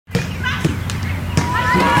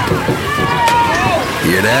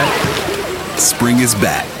Hear that? Spring is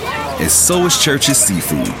back, and so is Church's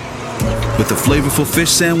Seafood. With a flavorful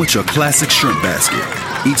fish sandwich or classic shrimp basket,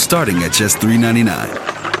 each starting at just $3.99.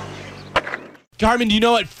 Carmin, do you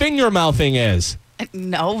know what finger mouthing is?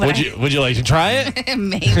 No, but Would you like to try it?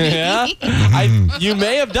 maybe. Yeah, you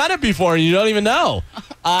may have done it before and you don't even know.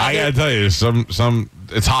 I gotta tell you, some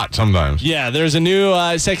it's hot sometimes. Yeah, there's a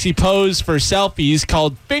new sexy pose for selfies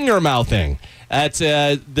called finger mouthing. That's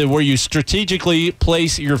where you strategically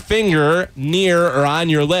place your finger near or on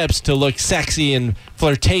your lips to look sexy and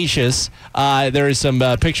flirtatious. There is some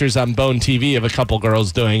pictures on Bone TV of a couple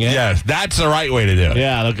girls doing it. Yes, that's the right way to do it.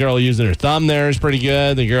 Yeah, the girl using her thumb there is pretty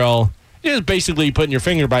good. The girl just basically putting your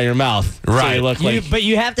finger by your mouth. Right. So you look like... But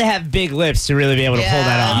you have to have big lips to really be able to pull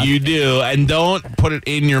that off. You do, and don't put it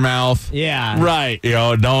in your mouth. Yeah. Right. You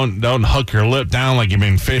know, don't hook your lip down like you've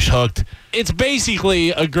been fish hooked. It's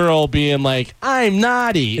basically a girl being like, I'm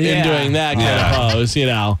naughty, and doing that kind of pose, you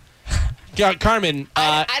know. Carmin.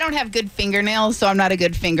 I don't have good fingernails, so I'm not a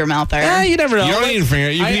good finger mouther. You never know. You don't need a finger.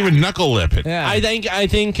 You can even knuckle lip it. Yeah. I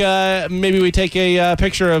think maybe we take a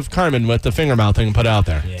picture of Carmin with the finger mouthing and put it out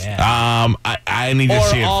there. Yeah. I need to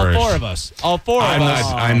see it all first. All four of us.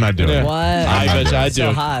 I'm not doing it. What? I bet I'd do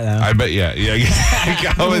so it. hot, though. I bet, yeah.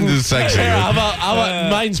 Calvin's is sexy. Here, how about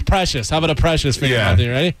mine's Precious? How about a Precious finger mouthing?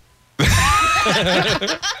 Ready?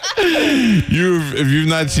 If you've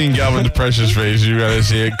not seen Calvin's precious face, you gotta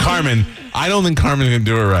see it. Carmin, I don't think Carmin's gonna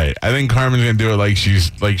do it right. I think Carmin's gonna do it like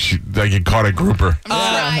you caught a grouper.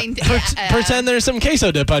 I'm trying to. Pretend there's some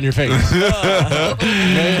queso dip on your finger. Yeah,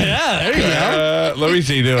 there you go. Let me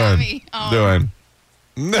see. Do it.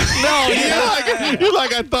 No, you're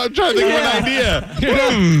like I thought. Trying to think of an idea.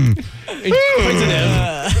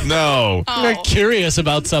 Inquisitive. No. You're curious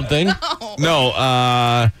about something.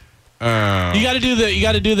 No. You got to do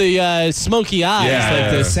the smoky eyes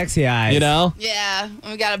like this. Sexy eyes. You know? Yeah,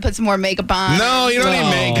 we got to put some more makeup on. No, you don't need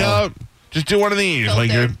makeup. Just do one of these,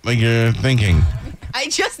 like you're thinking. I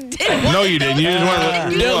just did one. No, you didn't. You just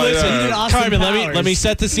want to Listen, Austin Carmin, let me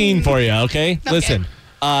set the scene for you, okay? Listen,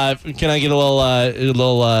 can I get a little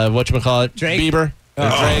whatchamacallit? Drake? Bieber?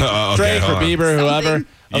 Drake or Bieber, whoever.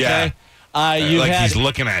 Okay. Yeah. He's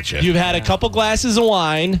looking at you. You've had a couple glasses of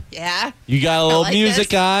wine. Yeah. You got a little like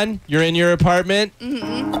music this. on. You're in your apartment.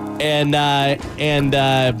 Mm-hmm. And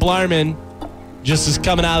Blarman just is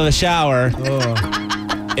coming out of the shower.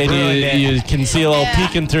 And you can see a little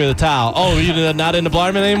peeking through the towel. Oh, you're not into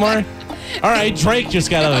Blarman anymore? All right, Drake just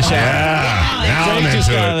got out of the shower. Yeah. Drake just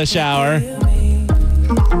got out of the shower.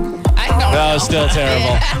 That was still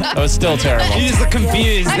terrible. That was still terrible. You just look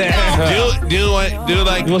confused there. Do like You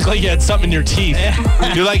look like you had something in your teeth.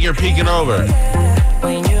 do like you're peeking over.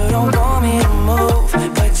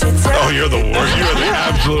 Oh, you're the worst. You're the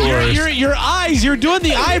absolute worst. Your eyes, you're doing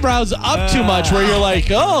the eyebrows up too much where you're like,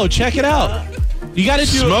 oh, check it out. You got to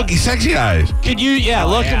do Smoky, sexy eyes. Can you,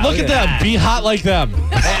 look at them. Be hot like them.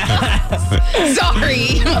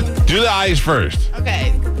 Sorry. Do the eyes first.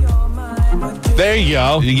 Okay. There you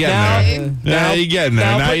go. You getting there? Yeah, you getting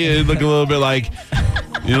there. Now you look a little bit like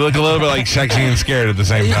sexy and scared at the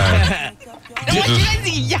same time. I don't want you guys to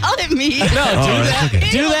yell at me. No, do that. okay.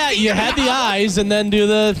 Do that. You had the eyes, and then do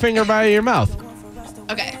the finger by your mouth.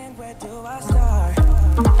 Okay.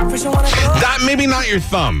 Maybe not your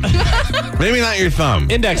thumb. Maybe not your thumb.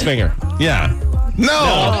 Index finger. Yeah.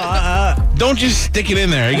 No. Don't just stick it in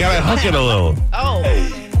there. You gotta hook it a little. Oh.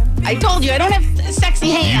 I told you I don't have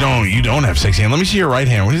sexy hands. You don't have sexy hand. Let me see your right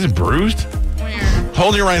hand. What is it, bruised? Where?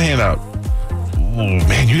 Hold your right hand up. Oh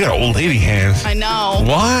man, you got old lady hands. I know.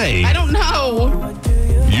 Why? I don't know.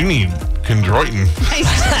 You need chondroitin.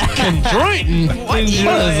 Chondroitin? What is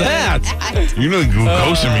that? You know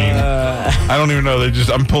glucosamine. I don't even know.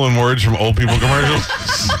 I'm pulling words from old people commercials.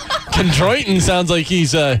 Chondroitin sounds like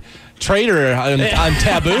he's a traitor on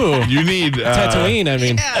Taboo. You need Tatooine, I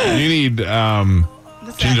mean. You need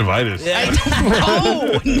gingivitis.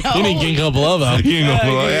 No. You need ginkgo biloba.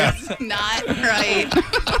 Yeah. Not right.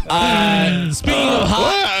 Speaking of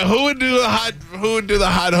hot, Who would do the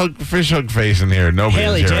hot hook fish hook face in here? Nobody.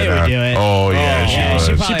 Haley here J right would now. do it. Oh yeah,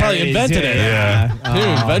 she would. she probably invented it. Yeah. Who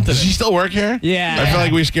invented Does it? she still work here? Yeah. I feel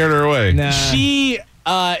like we scared her away. No. She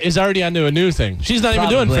is already onto a new thing. She's not even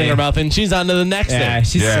doing Probably. finger mouthing. She's on to the next Yeah, thing.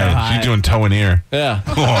 she's so hot. she's doing toe and ear. Yeah.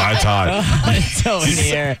 Oh, that's hot. So in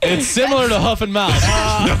here. It's similar to huff and mouth.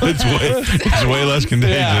 No, it's way less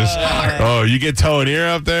contagious. Oh, you get toe and ear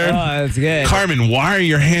up there? Oh, that's good. Carmin, why are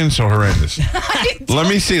your hands so horrendous? Let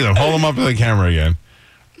me see them. Hold them up to the camera again.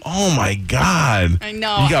 Oh my God. I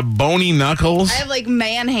know. You got bony knuckles. I have like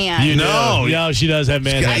man hands. You know. No, she does have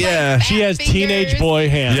man hands. Yeah. She has Fat fingers. teenage boy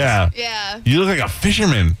hands. Yeah. Yeah. You look like a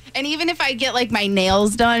fisherman. And even if I get like my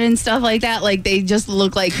nails done and stuff like that, like they just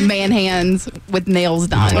look like man hands with nails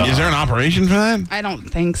done. Is there an operation for that? I don't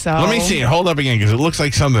think so. Let me see it. Hold up again because it looks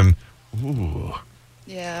like something. Ooh.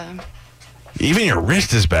 Yeah. Even your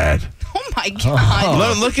wrist is bad. Oh my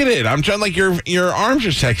God. Look at it. I'm trying like your arms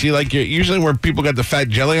are sexy. Like usually where people got the fat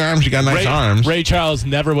jelly arms, you got nice arms. Ray Charles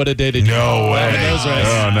never would have dated you. No way. Those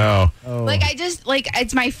wrists. Oh no. Like I just like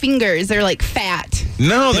it's my fingers. They're like fat.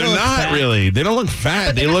 No, they're look not fat. really. They don't look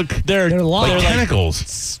fat. They look They're long. like They're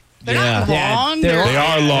tentacles. They're Yeah. not Yeah, long. they're- They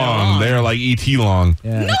are long. They're like ET long.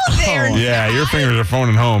 Yeah. No, they're Yeah, your fingers are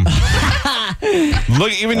phoning home.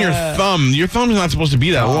 Look, even your thumb. Your thumb's not supposed to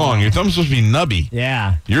be that long. Your thumb's supposed to be nubby.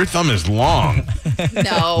 Yeah. Your thumb is long.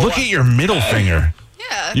 no. Look at your middle finger.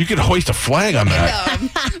 Yeah. You could hoist a flag on that.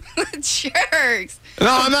 Jerks. No,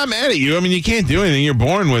 I'm not mad at you. I mean, you can't do anything. You're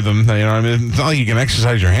born with them. You know, I mean, it's not like you can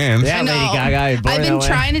exercise your hands. Yeah, I know. Lady Gaga. You're born I've been that way.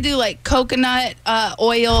 trying to do like coconut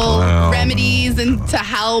oil Oh, remedies and to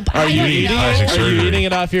help. Are I you don't eating know. it? Are surgery. you eating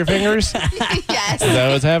it off your fingers? Is Yes. that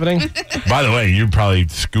what's happening? By the way, you probably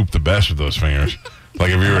scoop the best with those fingers. Like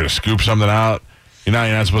if you were to scoop something out, you're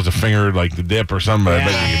not supposed to finger like the dip or something, but I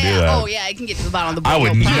bet you can do that. Oh yeah, I can get to the bottom of the bowl. I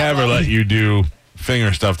would no problem. never let you do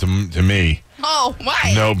finger stuff to me. Oh,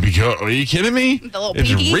 why? No, because are you kidding me? The little it's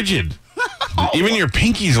pinky? rigid. Even your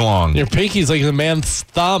pinky's long. Your pinky's like the man's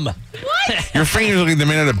thumb. What? Your fingers look like they're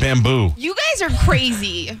made out of bamboo. You guys are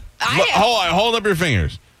crazy. Look, hold up your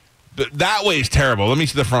fingers. That way is terrible. Let me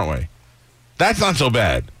see the front way. That's not so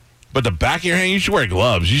bad. But the back of your hand, you should wear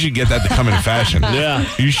gloves. You should get that to come in fashion. Yeah.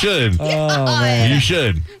 You should. Oh, man. You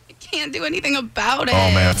should. Can't do anything about it.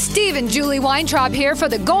 Oh, man. Steve and Julie Weintraub here for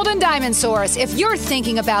the Golden Diamond Source. If you're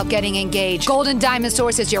thinking about getting engaged, Golden Diamond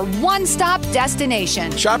Source is your one-stop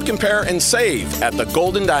destination. Shop, compare, and save at the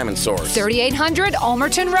Golden Diamond Source. 3800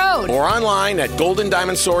 Almerton Road. Or online at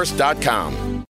goldendiamondsource.com.